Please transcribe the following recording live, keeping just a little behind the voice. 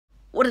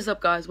What is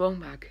up, guys? Welcome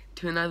back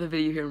to another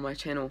video here on my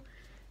channel.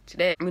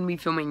 Today I'm going to be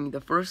filming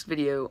the first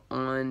video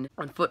on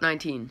Fut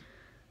 19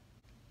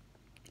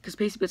 because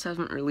Pacey Bits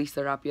hasn't released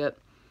their app yet,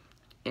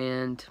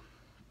 and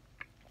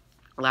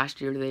last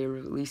year they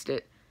released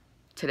it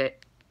today.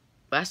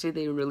 Last year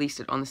they released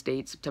it on the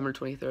States September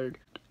 23rd,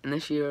 and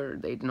this year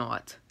they did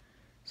not.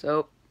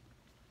 So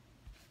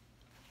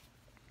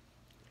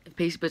if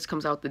Pacey Bits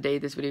comes out the day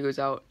this video goes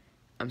out,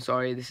 I'm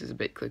sorry, this is a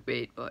bit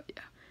clickbait, but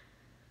yeah.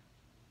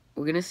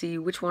 We're gonna see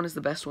which one is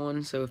the best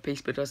one, so if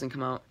Pacey Bits doesn't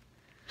come out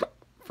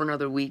for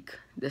another week,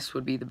 this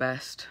would be the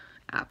best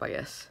app, I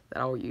guess,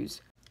 that I'll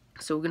use.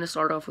 So we're gonna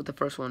start off with the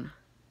first one,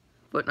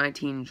 Fut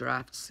 19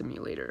 Draft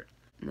Simulator.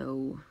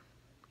 No.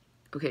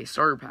 Okay,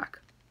 starter pack.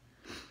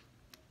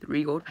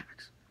 3 gold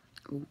packs.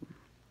 Ooh.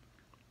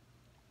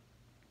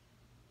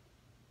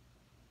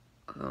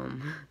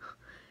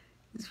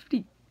 It's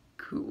pretty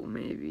cool,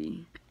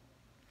 maybe.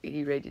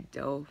 80 rated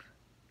Delve.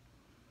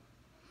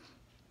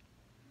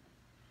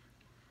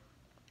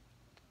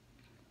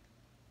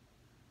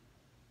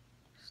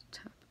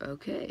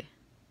 Okay.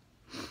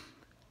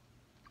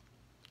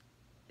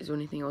 Is there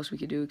anything else we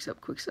could do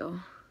except quick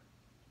sell?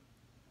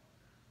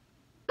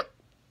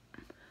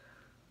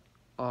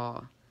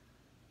 Aw.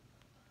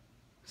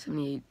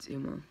 78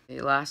 Zuma.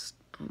 Okay, last.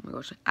 Oh my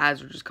gosh,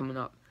 ads are just coming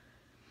up.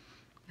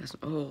 That's,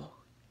 oh.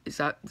 Does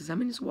that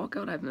mean it's a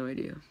walkout? I have no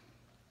idea.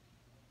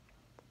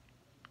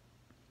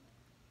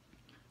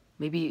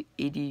 Maybe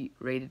 80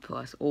 rated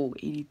plus. Oh,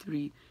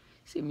 83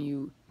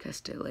 Simu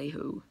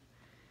Castillejo.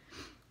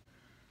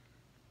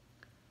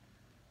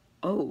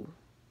 Oh,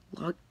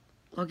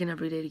 log in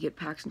every day to get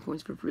packs and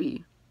coins for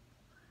free.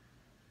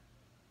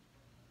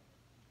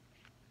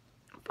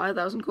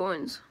 5,000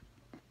 coins.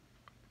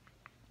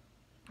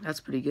 That's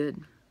pretty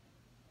good.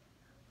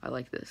 I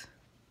like this.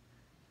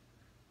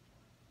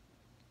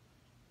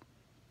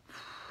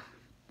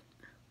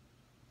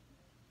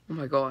 Oh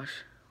my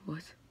gosh.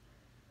 What?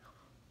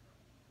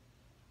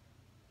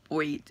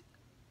 Wait.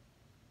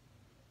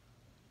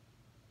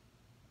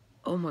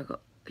 Oh my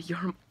god.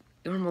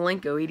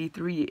 Yarmolenko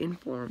 83 in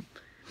form.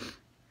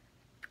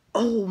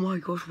 Oh my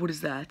gosh, what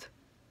is that?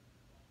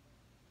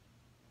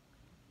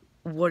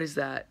 What is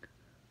that?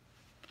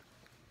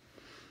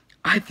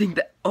 I think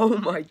that, oh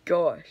my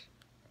gosh.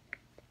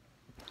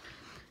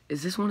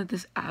 Is this one of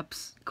this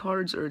app's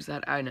cards, or is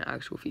that an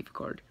actual FIFA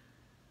card?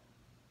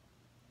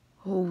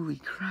 Holy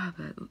crap.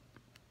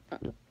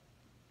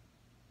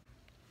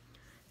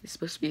 It's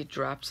supposed to be a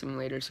draft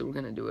simulator, so we're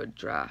gonna do a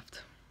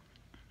draft.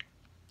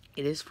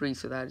 It is free,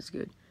 so that is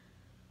good.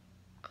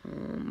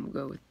 We'll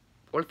go with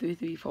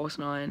 433, false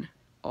 9.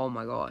 Oh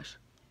my gosh.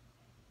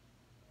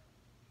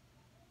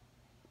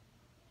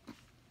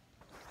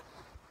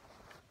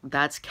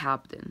 That's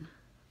captain.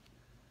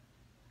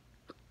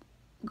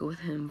 Go with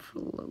him for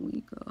La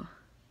Liga.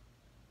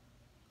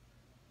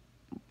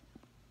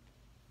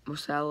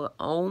 Mosala.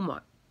 Oh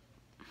my.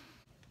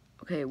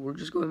 Okay, we're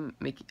just going to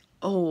make it.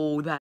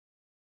 Oh, that.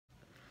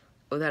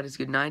 Oh, that is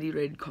good. 90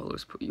 rated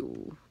colors.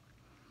 Yo.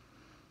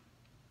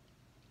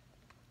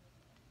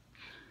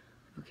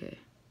 Okay.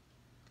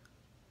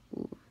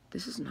 Ooh,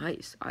 this is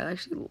nice. I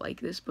actually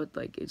like this, but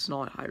like it's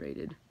not high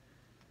rated.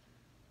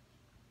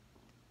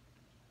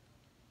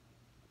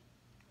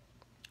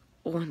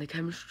 Oh, and the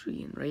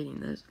chemistry and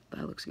rating,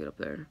 that looks good up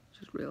there.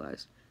 Just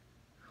realized.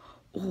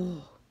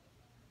 Oh.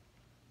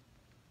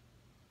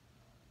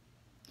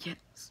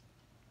 Yes.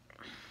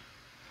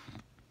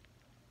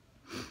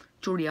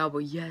 Jordi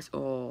Alba, yes.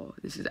 Oh,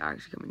 this is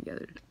actually coming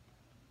together.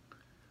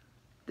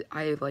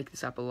 I like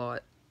this app a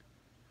lot.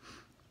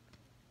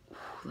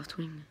 Ooh, left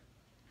wing.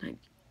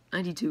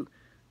 92.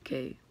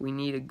 Okay, we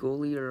need a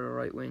goalie or a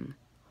right wing.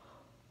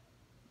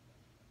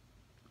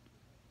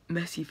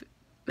 Messi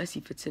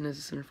fits in as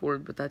a center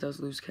forward, but that does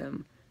lose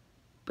chem.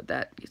 But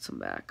that gets him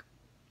back.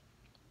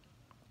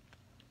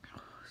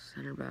 Oh,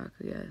 center back,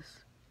 I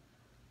guess.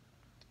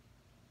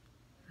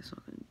 That's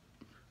not good.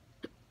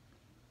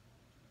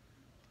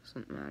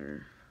 Doesn't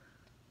matter.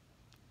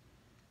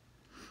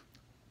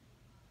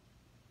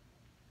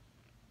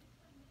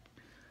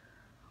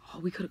 Oh,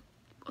 we could have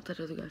got that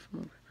other guy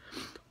from over.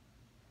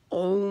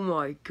 Oh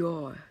my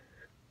god.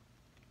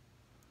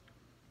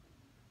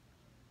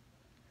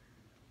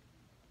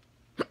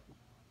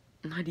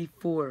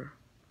 $94.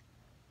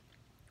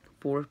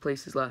 4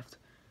 places left.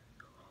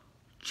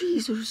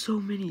 Jeez, there's so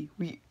many.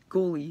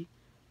 Goalie.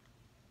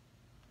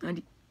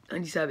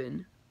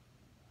 97.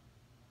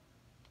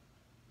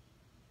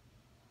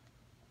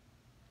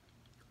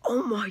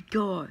 Oh my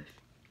gosh.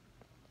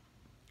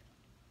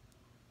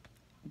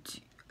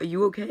 Are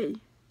you okay?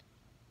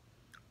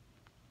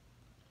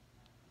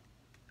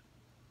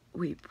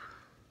 Wait.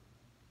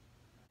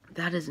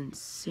 That is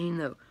insane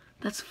though.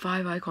 That's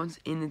 5 icons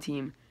in the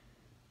team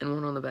and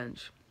 1 on the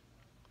bench.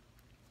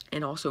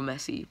 And also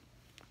Messi.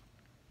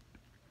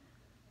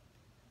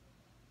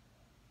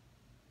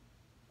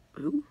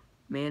 Who?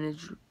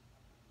 Manager.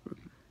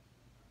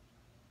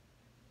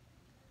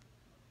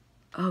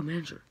 Oh,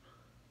 manager.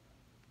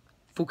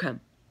 Full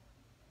chem.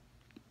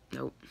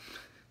 Nope.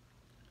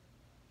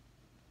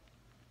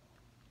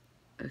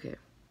 Okay.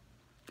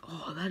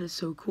 Oh, that is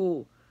so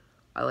cool.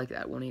 I like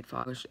that.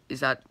 185. Is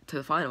that to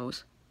the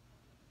finals?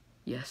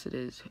 Yes, it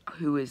is.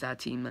 Who is that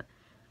team?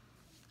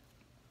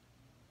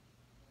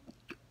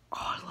 Oh,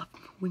 I love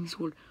when he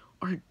scored.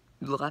 Or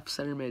left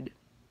center mid.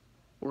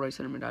 Or right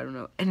center mid, I don't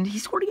know. And he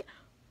scored again.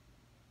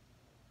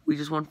 We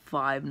just won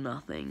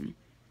 5-0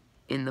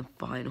 in the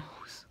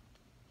finals.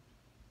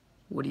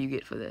 What do you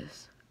get for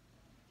this?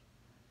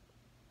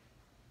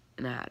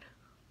 An ad.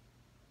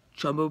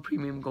 Jumbo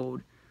Premium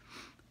Gold.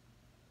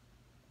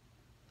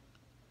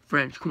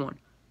 French, come on.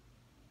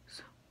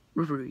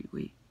 Ribery,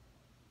 wait.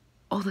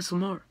 Oh, that's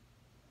Lamar,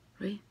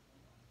 right?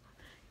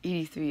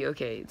 83,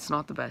 okay, it's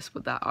not the best,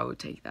 but that I would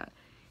take that.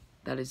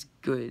 That is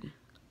good.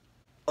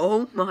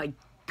 Oh my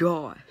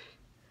gosh.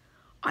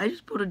 I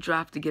just put a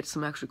draft to get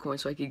some extra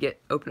coins so I could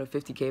open a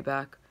 50k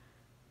back.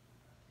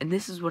 And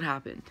this is what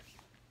happened.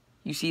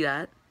 You see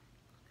that?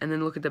 And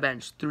then look at the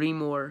bench. 3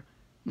 more,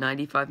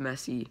 95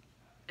 Messi,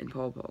 and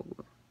Paul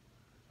Pogba.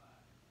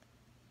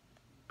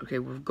 Okay,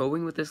 we're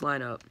going with this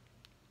lineup.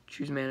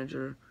 Choose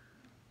manager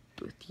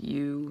with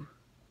you.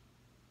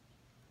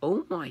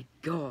 Oh my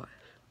gosh.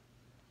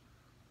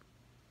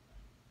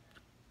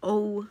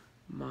 Oh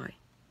my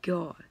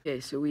god. Okay,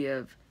 so we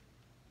have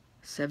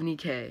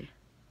 70k.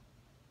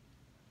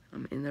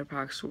 I'm in their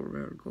pack, so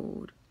rare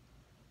gold.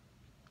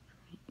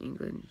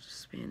 England,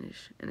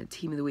 Spanish, and a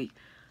team of the week.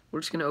 We're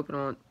just gonna open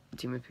on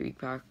team of the week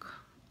pack.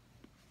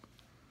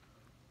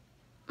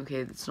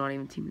 Okay, that's not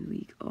even team of the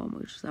week. Oh my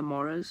gosh, is that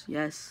Mahrez?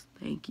 Yes,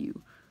 thank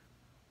you.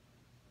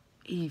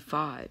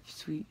 85,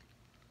 sweet.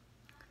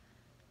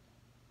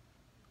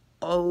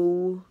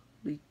 Oh,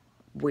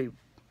 wait.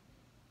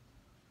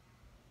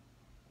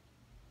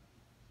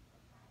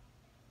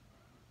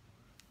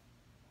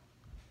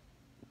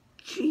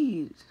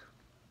 Jeez.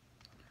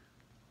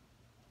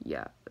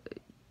 Yeah.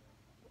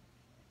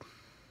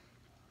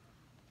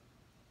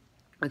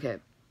 Okay,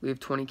 we have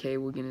 20k.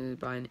 We're gonna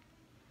buy a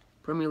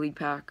Premier League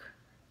pack.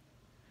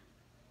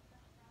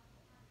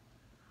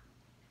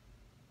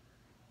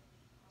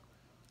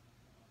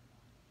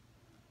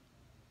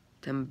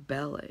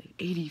 Dembele,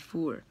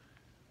 84.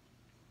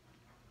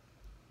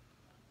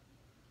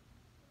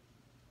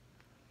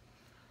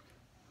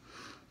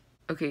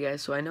 Okay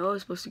guys, so I know I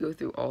was supposed to go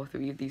through all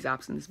 3 of these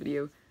apps in this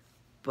video,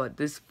 but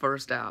this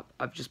first app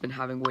I've just been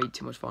having way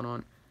too much fun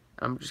on.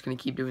 I'm just gonna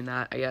keep doing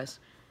that, I guess.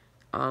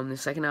 The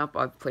second app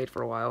I've played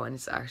for a while and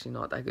it's actually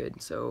not that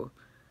good, so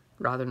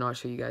rather not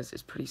show you guys.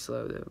 It's pretty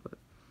slow though,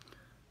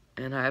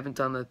 and I haven't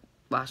done the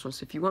last one,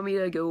 so if you want me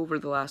to go over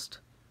the last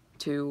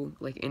 2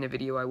 like in a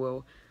video, I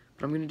will.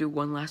 But I'm gonna do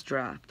one last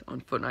draft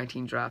on Fut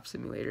 19 Draft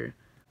Simulator.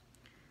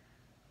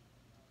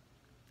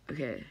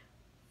 Okay,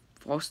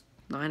 false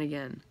 9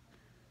 again.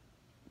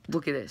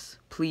 Look at this,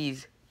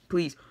 please,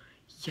 please,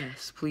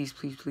 yes, please,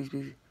 please, please,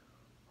 please.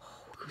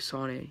 Oh,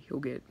 Kosane, he'll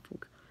get.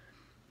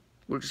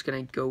 We're just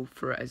gonna go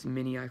for as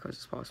many icons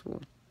as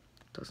possible.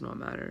 Does not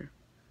matter.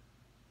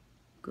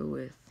 Go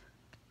with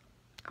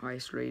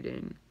highest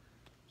rating.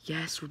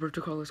 Yes, Roberto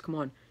Carlos, come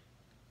on.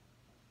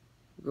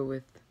 We'll go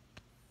with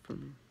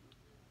from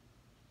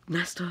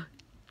Nesta.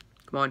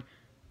 Come on.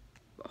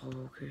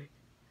 Oh, okay.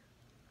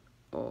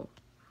 Oh.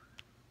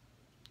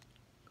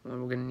 Come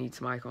on, we're gonna need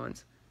some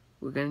icons.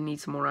 We're gonna need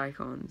some more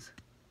icons.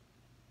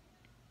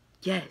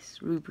 Yes,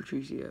 Rui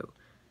Patricio.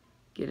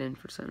 Get in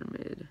for center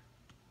mid.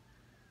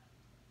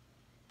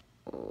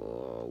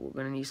 Oh,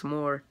 we're gonna need some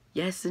more.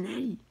 Yes, an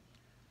Eddie.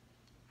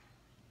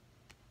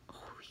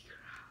 Holy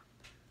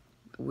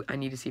crap. I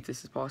need to see if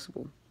this is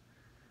possible.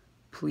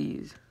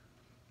 Please.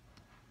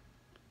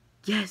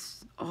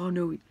 Yes. Oh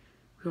no, we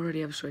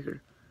already have a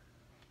striker.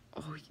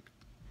 Oh,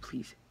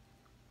 please.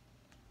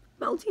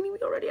 Maldini, we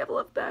already have a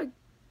left back.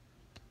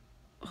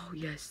 Oh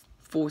yes,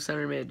 full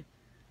center mid.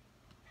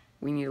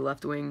 We need a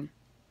left wing,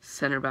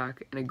 center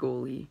back, and a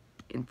goalie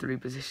in 3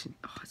 positions.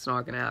 Oh, it's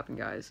not gonna happen,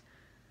 guys.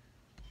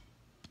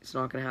 It's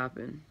not gonna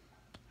happen.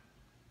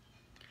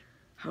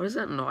 How does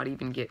that not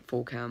even get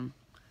full chem?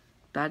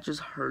 That just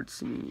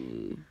hurts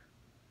me.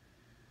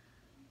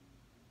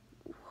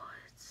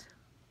 What?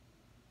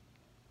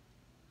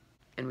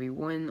 And we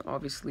win,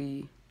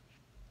 obviously,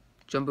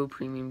 Jumbo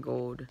Premium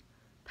Gold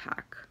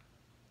pack.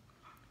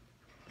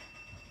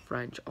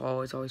 French. Oh,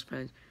 it's always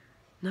French.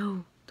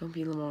 No, don't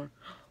be Lamar.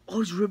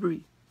 Oh, it's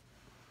Ribery.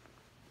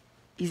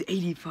 He's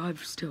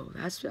 85 still.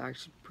 That's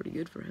actually pretty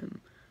good for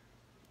him.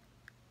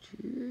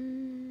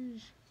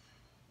 Jeez.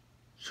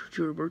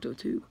 Sergio Roberto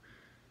too.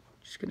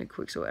 Just gonna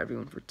quick sell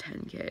everyone for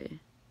 10k. And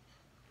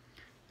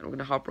we're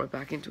gonna hop right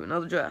back into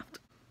another draft.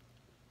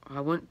 I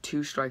want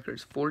 2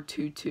 strikers.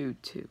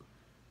 4-2-2-2.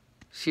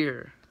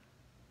 Shearer.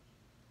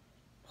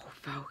 Oh,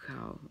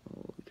 Falcao.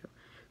 Oh,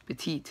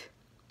 Petite.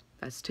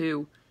 That's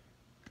 2.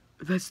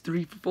 That's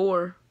 3 for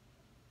 4.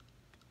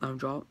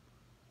 Drop.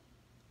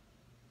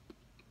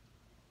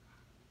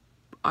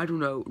 I don't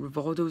know.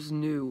 Rivaldo's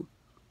new,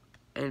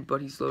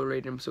 but he's low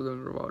rated. I'm still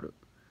going with Rivaldo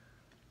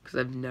because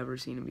I've never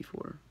seen him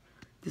before.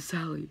 This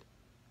Sally.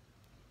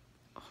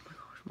 Oh my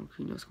gosh,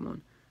 Marquinhos, come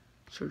on.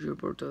 Sergio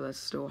Roberto, that's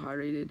still high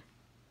rated.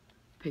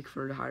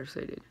 Pickford, higher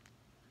rated.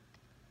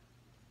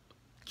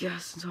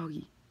 Yes,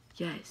 Inzaghi.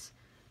 Yes.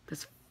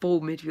 That's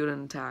full midfield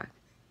and attack.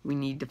 We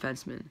need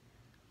defensemen.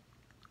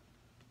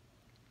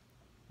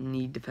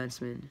 Need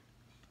defensemen.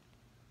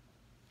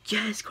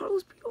 Yes,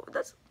 Carlos Pio.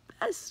 That's the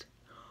best.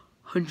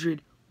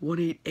 100,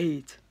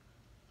 188.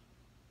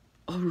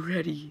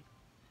 Already.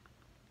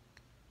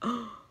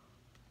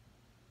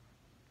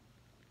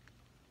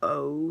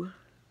 Oh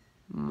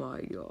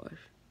my gosh.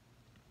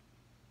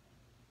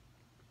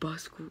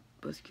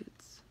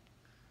 Busquets.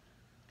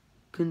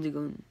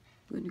 Gundogan.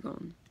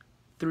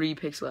 3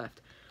 picks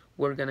left.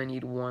 We're gonna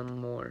need 1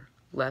 more.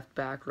 Left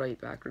back, right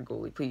back, or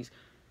goalie, please.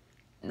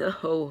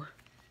 No.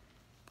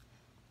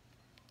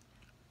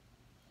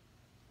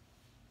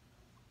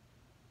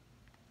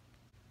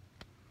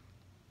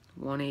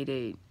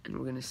 $188, and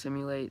we're gonna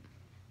simulate.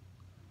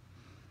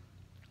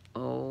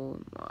 Oh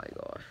my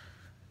gosh.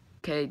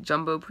 Okay,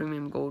 Jumbo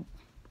Premium Gold.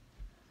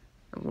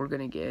 And we're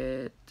gonna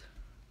get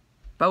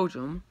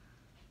Belgium.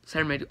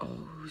 Center mid. Oh,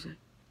 who's it?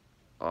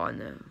 Oh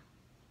no.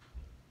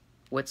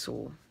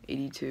 Witzel,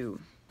 82.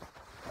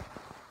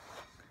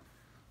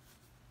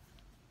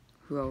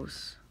 Who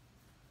else?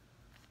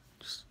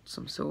 Just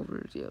some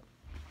silvers, yep.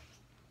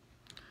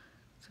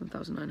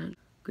 7,900.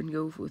 Gonna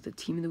go with a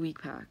Team of the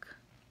Week pack.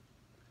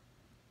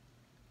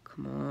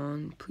 Come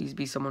on, please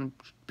be someone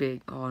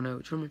big. Oh no,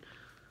 German.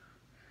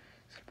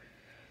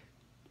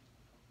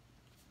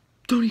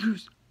 Tony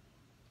Cruz.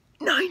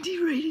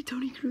 90 rated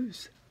Tony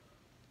Cruz.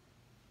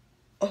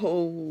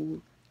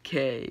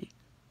 Okay.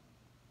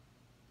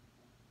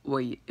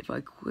 Wait, if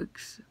I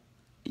clicks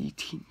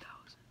 18,000.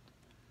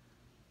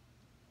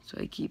 So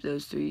I keep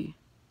those 3.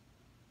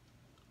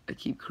 I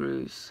keep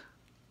Cruz.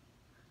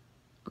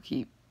 I'll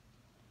keep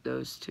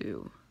those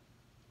 2.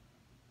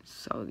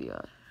 Sell the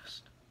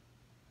rest.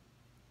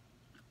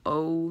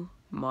 Oh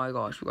my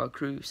gosh, we got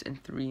Cruz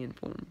and 3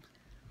 informs.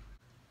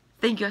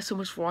 Thank you guys so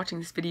much for watching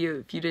this video.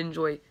 If you did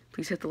enjoy,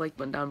 please hit the like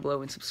button down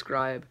below and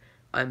subscribe.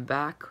 I'm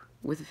back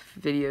with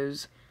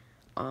videos.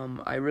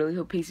 I really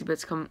hope Pacey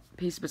Bits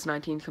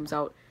 19 comes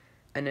out.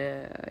 And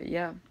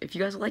yeah, if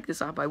you guys like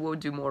this app, I will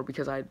do more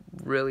because I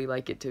really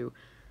like it too.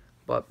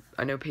 But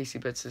I know Pacey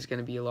Bits is going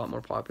to be a lot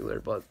more popular,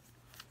 but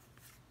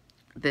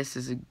this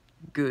is a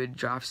good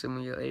draft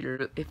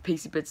simulator. If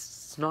Pacey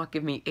Bits does not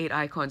give me 8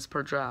 icons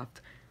per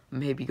draft, I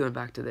may be going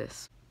back to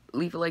this.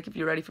 Leave a like if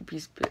you're ready for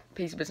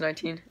Pacey Bits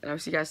 19, and I'll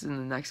see you guys in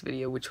the next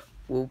video, which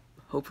will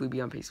hopefully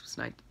be on Pacey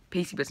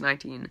Bits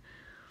 19.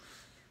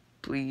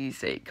 Please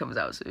say it comes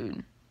out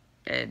soon,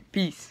 and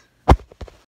peace.